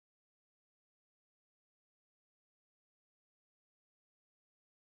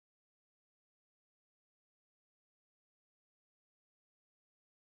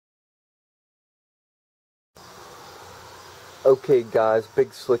Okay guys,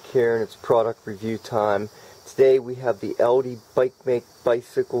 BigSLICK here and it's product review time. Today we have the Aldi bikemate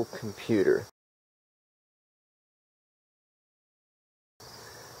bicycle computer.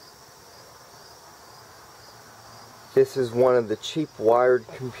 This is one of the cheap wired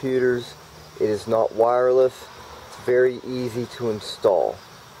computers. It is not wireless. It's very easy to install.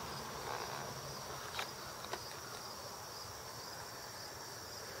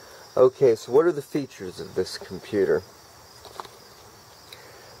 Okay, so what are the features of this computer?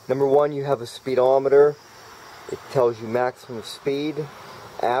 Number one, you have a speedometer. It tells you maximum speed,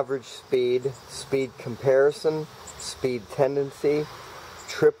 average speed, speed comparison, speed tendency,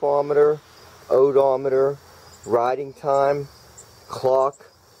 tripometer, odometer, riding time, clock,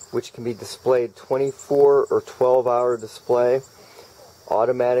 which can be displayed 24 or 12-hour display,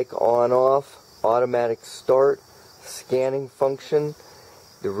 automatic on-off, automatic start, scanning function.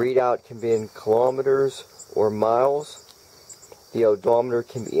 The readout can be in kilometers or miles. The odometer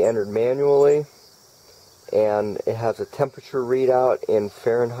can be entered manually, and it has a temperature readout in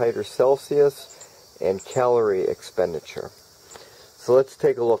Fahrenheit or Celsius and calorie expenditure. So let's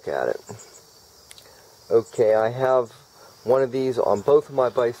take a look at it. Okay, I have one of these on both of my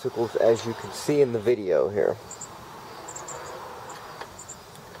bicycles, as you can see in the video here.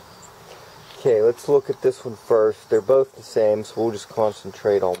 Okay, let's look at this one first. They're both the same, so we'll just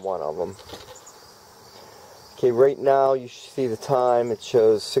concentrate on one of them. Okay, right now you see the time. It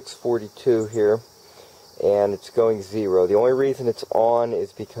shows 6:42 here, and it's going 0. The only reason it's on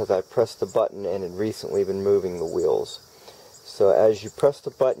is because I pressed the button and had recently been moving the wheels. So as you press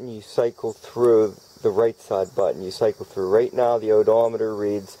the button, you cycle through the right side button. You cycle through. Right now the odometer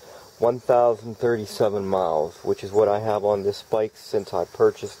reads 1,037 miles, which is what I have on this bike since I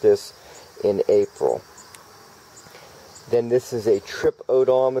purchased this in April. Then this is a trip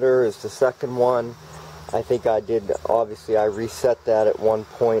odometer, is the second one. I think obviously I reset that at one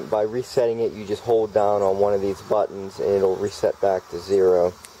point. By resetting it, you just hold down on one of these buttons and it'll reset back to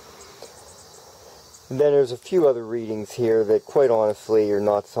 0. And then there's a few other readings here that quite honestly are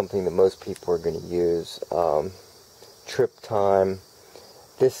not something that most people are going to use. Trip time.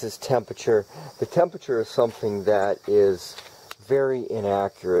 This is temperature. The temperature is something that is very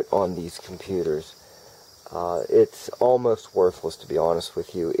inaccurate on these computers. It's almost worthless, to be honest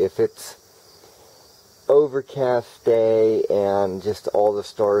with you. If it's overcast day and just all the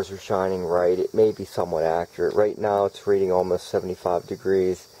stars are shining right, it may be somewhat accurate. Right now it's reading almost 75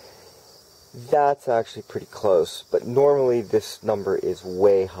 degrees. That's actually pretty close, but normally this number is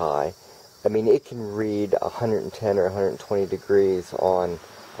way high. I mean, it can read 110 or 120 degrees on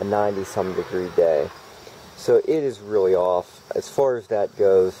a 90-some degree day. So it is really off. As far as that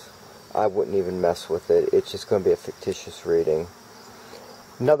goes, I wouldn't even mess with it. It's just going to be a fictitious reading.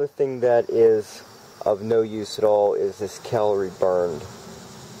 Another thing that is of no use at all is this calorie burned.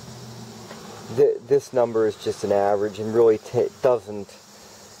 This number is just an average and really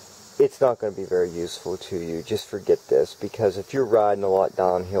it's not going to be very useful to you. Just forget this, because if you're riding a lot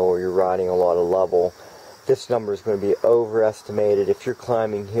downhill or you're riding a lot of level, this number is going to be overestimated. If you're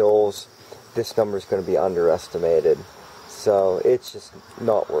climbing hills, this number is going to be underestimated. So it's just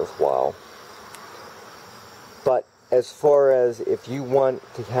not worthwhile. But as far as if you want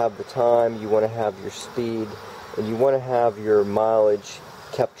to have the time, you want to have your speed, and you want to have your mileage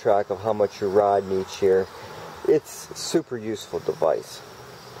kept track of how much you're riding each year, it's a super useful device.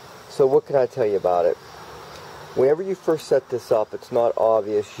 So what can I tell you about it? Whenever you first set this up, it's not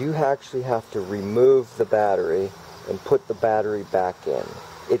obvious. You actually have to remove the battery and put the battery back in.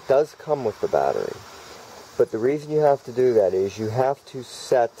 It does come with the battery, but the reason you have to do that is you have to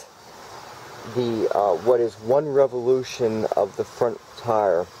set the what is 1 revolution of the front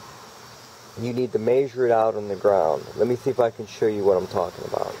tire. You need to measure it out on the ground. Let me see if I can show you what I'm talking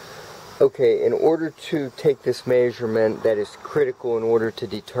about. Okay, in order to take this measurement that is critical in order to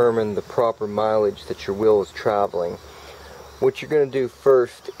determine the proper mileage that your wheel is traveling, what you're going to do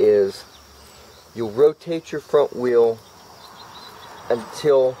first is you'll rotate your front wheel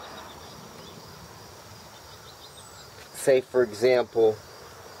until, say for example,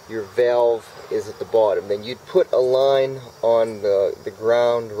 your valve is at the bottom. Then you'd put a line on the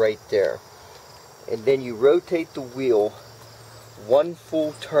ground right there. And then you rotate the wheel 1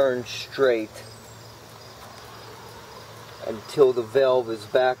 full turn straight until the valve is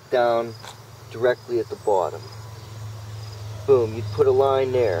back down directly at the bottom. Boom, you'd put a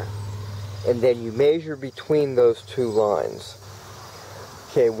line there. And then you measure between those two lines.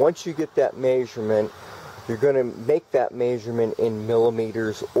 Okay, once you get that measurement, you're going to make that measurement in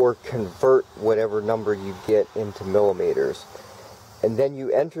millimeters or convert whatever number you get into millimeters. And then you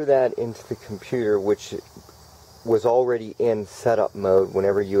enter that into the computer, which was already in setup mode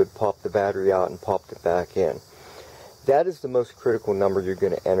whenever you had popped the battery out and popped it back in. That is the most critical number you're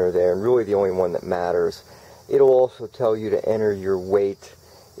going to enter there, and really the only one that matters. It'll also tell you to enter your weight,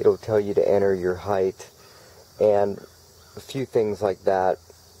 it'll tell you to enter your height, and a few things like that.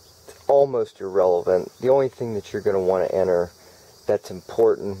 It's almost irrelevant. The only thing that you're going to want to enter that's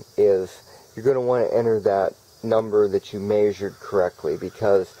important is you're going to want to enter that number that you measured correctly,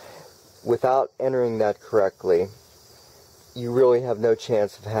 because without entering that correctly, you really have no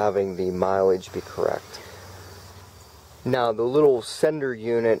chance of having the mileage be correct. Now, the little sender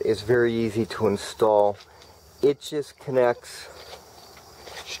unit is very easy to install. It just connects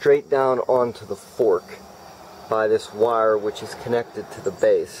straight down onto the fork by this wire, which is connected to the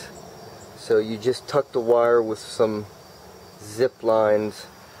base. So you just tuck the wire with some zip lines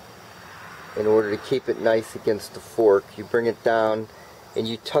in order to keep it nice against the fork. You bring it down and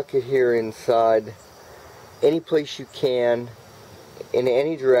you tuck it here inside any place you can, in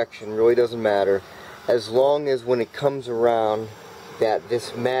any direction, really doesn't matter, as long as when it comes around that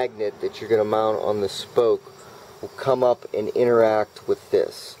this magnet that you're going to mount on the spoke will come up and interact with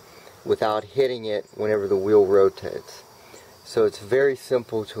this without hitting it whenever the wheel rotates. So it's very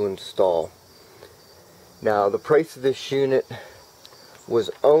simple to install. Now, the price of this unit was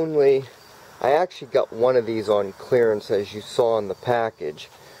only, I actually got one of these on clearance, as you saw in the package,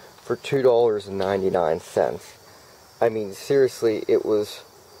 for $2.99. I mean, seriously,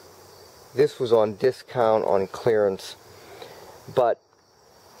 this was on discount, on clearance, but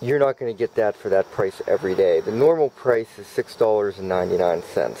you're not going to get that for that price every day. The normal price is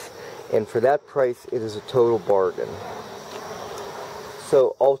 $6.99, and for that price, it is a total bargain.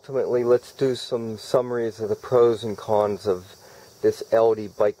 So ultimately, let's do some summaries of the pros and cons of this Aldi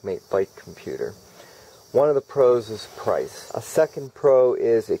BikeMate bike computer. One of the pros is price. A second pro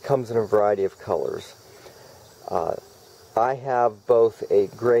is it comes in a variety of colors. I have both a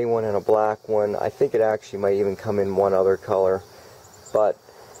gray one and a black one. I think it actually might even come in one other color, but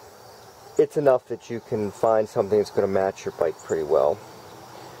it's enough that you can find something that's going to match your bike pretty well.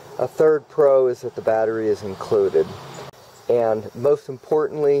 A third pro is that the battery is included. And most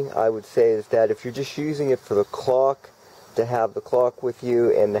importantly, I would say, is that if you're just using it for the clock, to have the clock with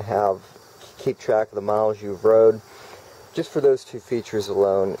you and to keep track of the miles you've rode, just for those two features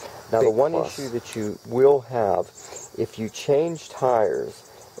alone. Now, the one issue that you will have, if you change tires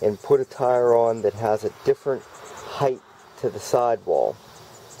and put a tire on that has a different height to the sidewall,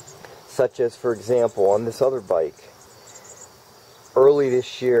 such as, for example, on this other bike, early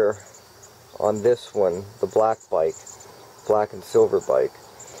this year, on this one, the black bike, black and silver bike,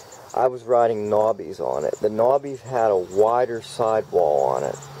 I was riding knobbies on it. The knobbies had a wider sidewall on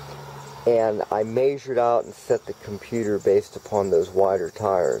it, and I measured out and set the computer based upon those wider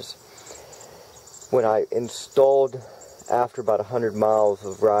tires. When I installed, after about 100 miles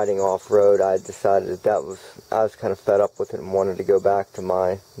of riding off-road, I decided that I was kind of fed up with it and wanted to go back to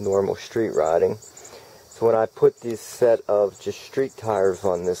my normal street riding. So when I put this set of just street tires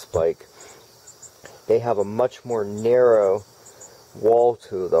on this bike, they have a much more narrow wall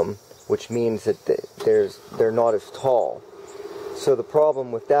to them, which means that they're not as tall. So the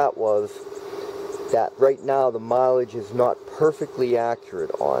problem with that was that right now the mileage is not perfectly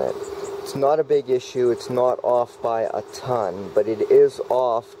accurate on it. It's not a big issue, it's not off by a ton, but it is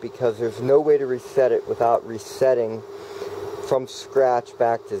off because there's no way to reset it without resetting from scratch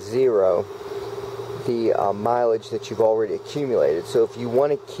back to zero the mileage that you've already accumulated. So if you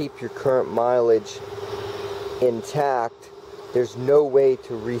want to keep your current mileage intact, there's no way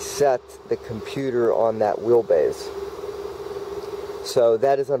to reset the computer on that wheelbase. So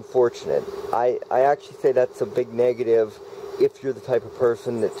that is unfortunate. I actually say that's a big negative if you're the type of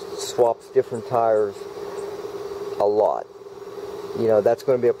person that swaps different tires a lot. You know, that's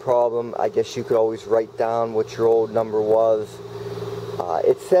going to be a problem. I guess you could always write down what your old number was.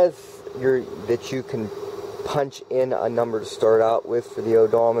 It says that you can punch in a number to start out with for the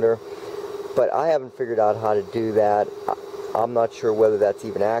odometer, but I haven't figured out how to do that. I'm not sure whether that's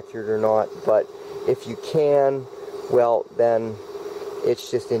even accurate or not, but if you can, well, then it's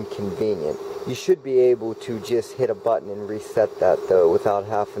just inconvenient. You should be able to just hit a button and reset that, though, without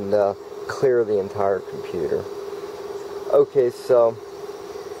having to clear the entire computer. Okay, so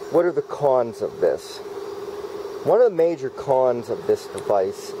what are the cons of this? One of the major cons of this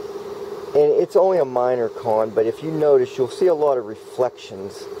device, and it's only a minor con, but if you notice, you'll see a lot of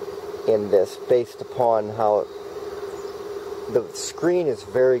reflections in this based upon how the screen is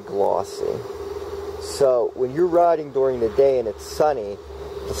very glossy. So when you're riding during the day and it's sunny,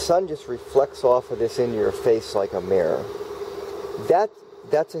 the sun just reflects off of this into your face like a mirror.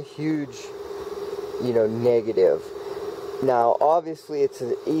 That's a huge you know, negative. Now, obviously, it's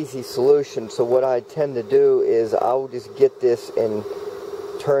an easy solution, so what I tend to do is I'll just get this and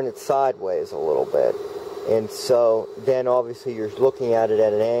turn it sideways a little bit. And so then obviously you're looking at it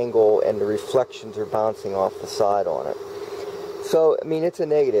at an angle and the reflections are bouncing off the side on it. So, I mean, it's a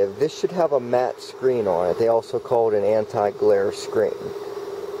negative. This should have a matte screen on it. They also call it an anti-glare screen.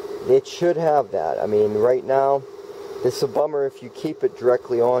 It should have that. I mean, right now, it's a bummer if you keep it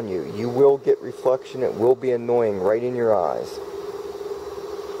directly on you. You will get reflection. It will be annoying right in your eyes.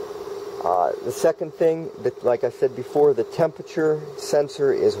 The second thing, that, like I said before, the temperature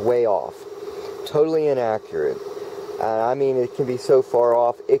sensor is way off. Totally inaccurate. I mean, it can be so far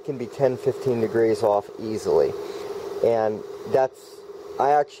off, it can be 10-15 degrees off easily. And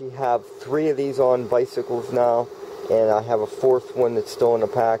I actually have 3 of these on bicycles now, and I have a 4th one that's still in the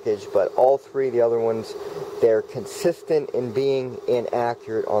package, but all 3 of the other ones, they're consistent in being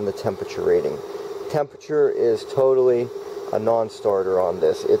inaccurate on the temperature rating. Temperature is totally a non-starter on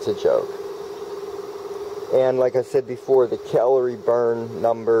this. It's a joke. And like I said before, the calorie burn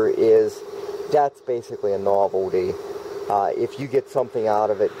number that's basically a novelty. If you get something out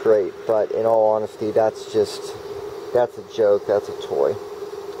of it, great. But in all honesty, that's a joke. That's a toy.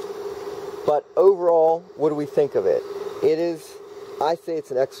 But overall, what do we think of it? I say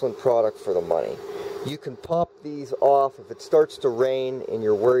it's an excellent product for the money. You can pop these off. If it starts to rain and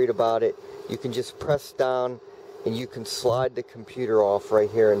you're worried about it, you can just press down and you can slide the computer off right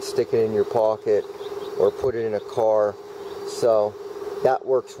here and stick it in your pocket or put it in a car. So that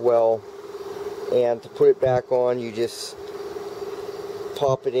works well. And to put it back on, you just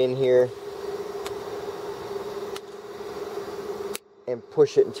pop it in here and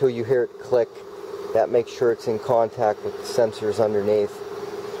push it until you hear it click. That makes sure it's in contact with the sensors underneath.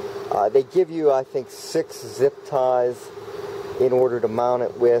 They give you, I think, 6 zip ties in order to mount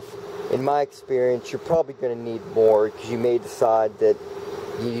it with. In my experience, you're probably going to need more because you may decide that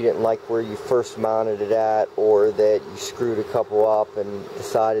you didn't like where you first mounted it at, or that you screwed a couple up and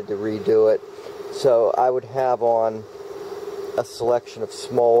decided to redo it. So I would have on a selection of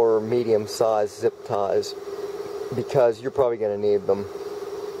smaller or medium-sized zip ties because you're probably going to need them.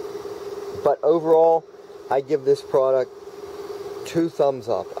 But overall, I give this product 2 thumbs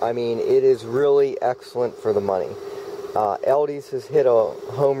up. I mean, it is really excellent for the money. Aldi's has hit a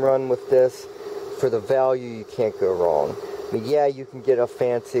home run with this. For the value, you can't go wrong. I mean, yeah, you can get a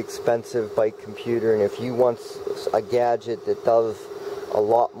fancy, expensive bike computer, and if you want a gadget that does a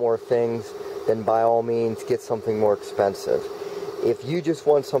lot more things, then by all means, get something more expensive. If you just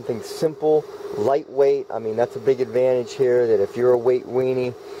want something simple, lightweight, I mean, that's a big advantage here, that if you're a weight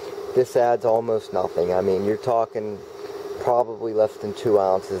weenie, this adds almost nothing. I mean, you're talking probably less than 2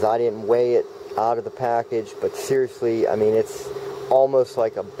 ounces. I didn't weigh it out of the package, but seriously, I mean, it's almost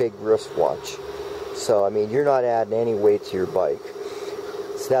like a big wristwatch. So, I mean, you're not adding any weight to your bike.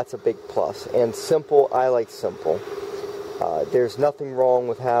 So that's a big plus. And simple, I like simple. There's nothing wrong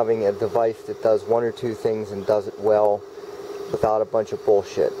with having a device that does 1 or 2 things and does it well without a bunch of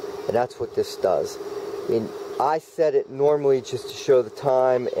bullshit. And that's what this does. I mean, I set it normally just to show the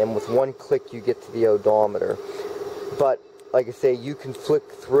time, and with 1 click you get to the odometer. But, like I say, you can flick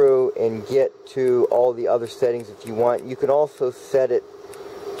through and get to all the other settings if you want. You can also set it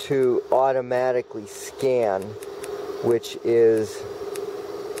to automatically scan, which is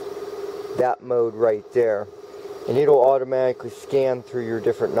that mode right there. And it'll automatically scan through your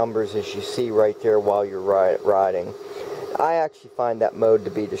different numbers as you see right there while you're riding. I actually find that mode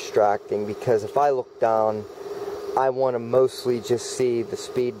to be distracting because if I look down, I want to mostly just see the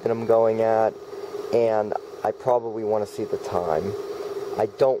speed that I'm going at, and I probably want to see the time. I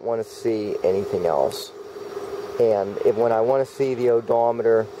don't want to see anything else. And when I want to see the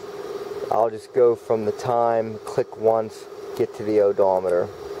odometer, I'll just go from the time, click once, get to the odometer.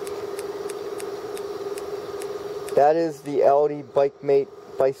 That is the Aldi BikeMate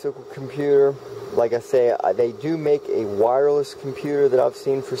bicycle computer. Like I say, they do make a wireless computer that I've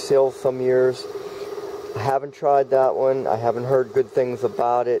seen for sale some years. I haven't tried that one. I haven't heard good things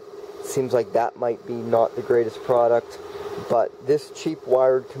about it. Seems like that might be not the greatest product. But this cheap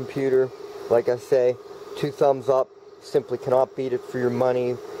wired computer, like I say, 2 thumbs up. Simply cannot beat it for your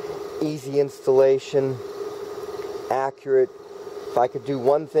money. Easy installation. Accurate. If I could do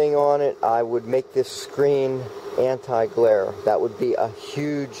one thing on it, I would make this screen anti-glare. That would be a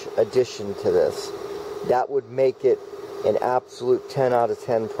huge addition to this. That would make it an absolute 10 out of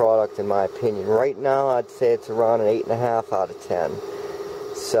 10 product in my opinion. Right now I'd say it's around an 8.5 out of 10.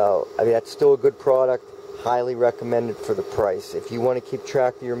 So, I mean, that's still a good product. Highly recommended for the price. If you want to keep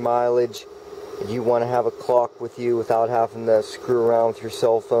track of your mileage, if you want to have a clock with you without having to screw around with your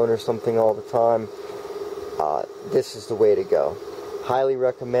cell phone or something all the time, this is the way to go. Highly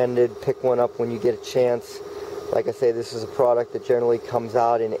recommended. Pick one up when you get a chance. Like I say, this is a product that generally comes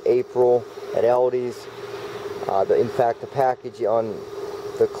out in April at Aldi's. In fact, the package on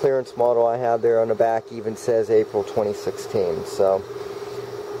the clearance model I have there on the back even says April 2016. So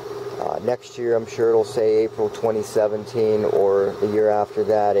next year I'm sure it'll say April 2017, or the year after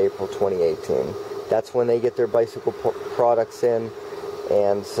that, April 2018. That's when they get their bicycle products in,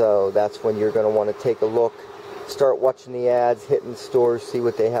 and so that's when you're going to want to take a look, start watching the ads, hitting the stores, see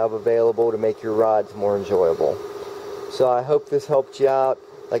what they have available to make your rides more enjoyable. So I hope this helped you out.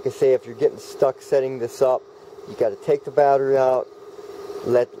 Like I say, if you're getting stuck setting this up, you got to take the battery out,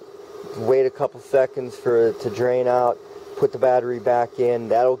 wait a couple seconds for it to drain out, put the battery back in.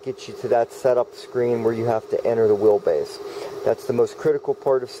 That'll get you to that setup screen where you have to enter the wheelbase. That's the most critical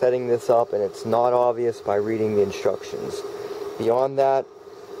part of setting this up, and it's not obvious by reading the instructions. Beyond that,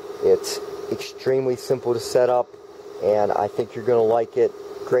 it's extremely simple to set up, and I think you're going to like it.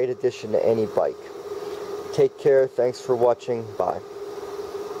 Great addition to any bike. Take care. Thanks for watching. Bye.